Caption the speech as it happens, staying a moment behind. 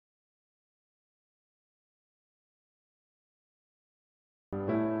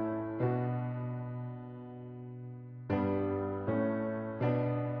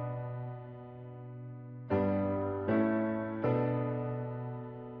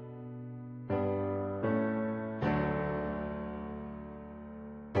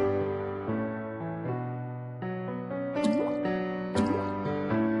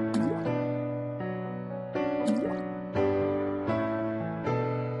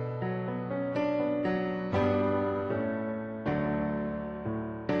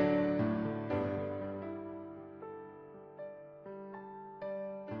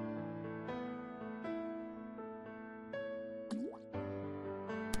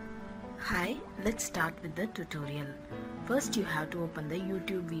Hi, let's start with the tutorial. First you have to open the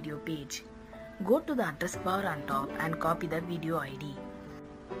YouTube video page. Go to the address bar on top and copy the video ID.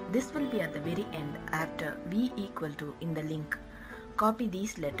 This will be at the very end after v equal to in the link. Copy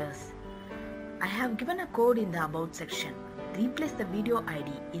these letters. I have given a code in the about section. Replace the video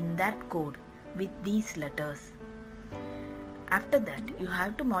ID in that code with these letters. After that, you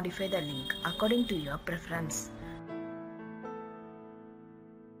have to modify the link according to your preference.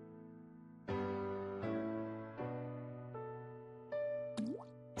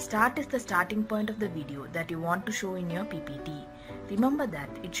 Start is the starting point of the video that you want to show in your PPT. Remember that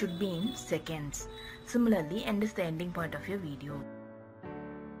it should be in seconds. Similarly, end is the ending point of your video.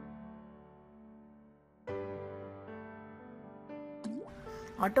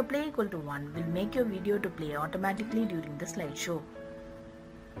 Autoplay equal to 1 will make your video to play automatically during the slideshow.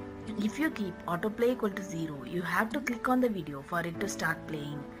 If you keep autoplay equal to 0, you have to click on the video for it to start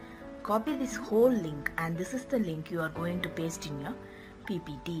playing. Copy this whole link and this is the link you are going to paste in your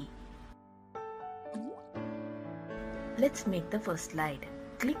PPT. Let's make the first slide.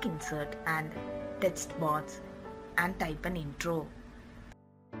 Click Insert and Text Box and type an intro.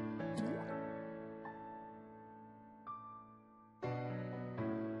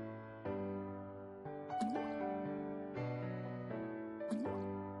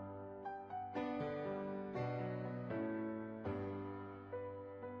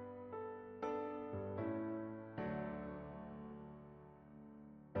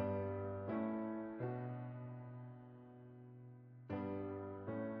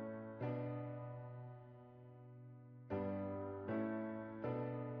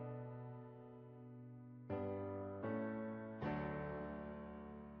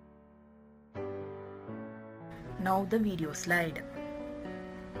 Now the video slide.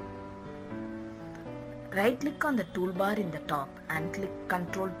 Right click on the toolbar in the top and click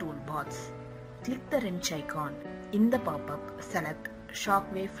Control Toolbox. Click the wrench icon. In the pop-up, select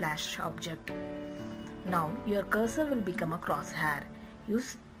Shockwave Flash Object. Now your cursor will become a crosshair.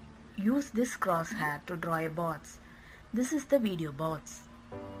 Use this crosshair to draw a box. This is the video box.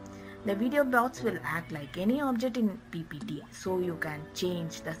 The video box will act like any object in PPT, so you can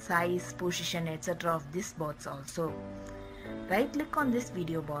change the size, position, etc. of this box also. Right click on this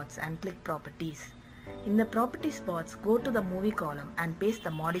video box and click Properties. In the Properties box, go to the Movie column and paste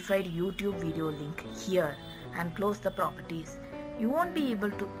the modified YouTube video link here and close the Properties. You won't be able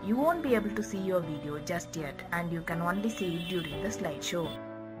to see your video just yet, and you can only see it during the slideshow.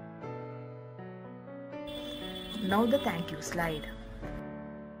 Now the thank you slide.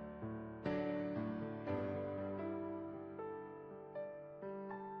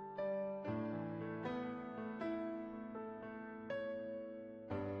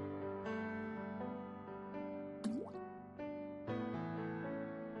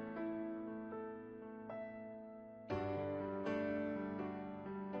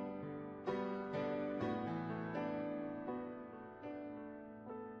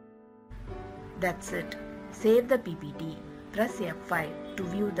 That's it. Save the PPT. Press F5 to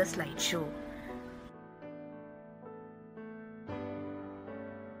view the slideshow.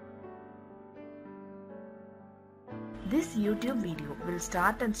 This YouTube video will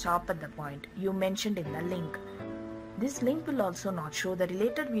start and stop at the point you mentioned in the link. This link will also not show the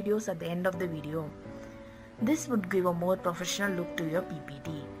related videos at the end of the video. This would give a more professional look to your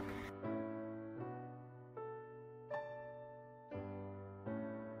PPT.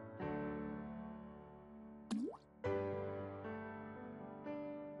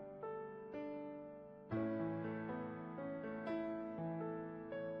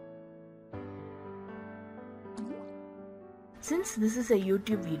 Since this is a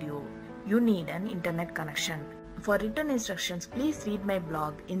YouTube video, you need an internet connection. For written instructions, please read my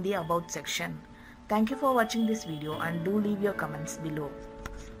blog in the About section. Thank you for watching this video and do leave your comments below.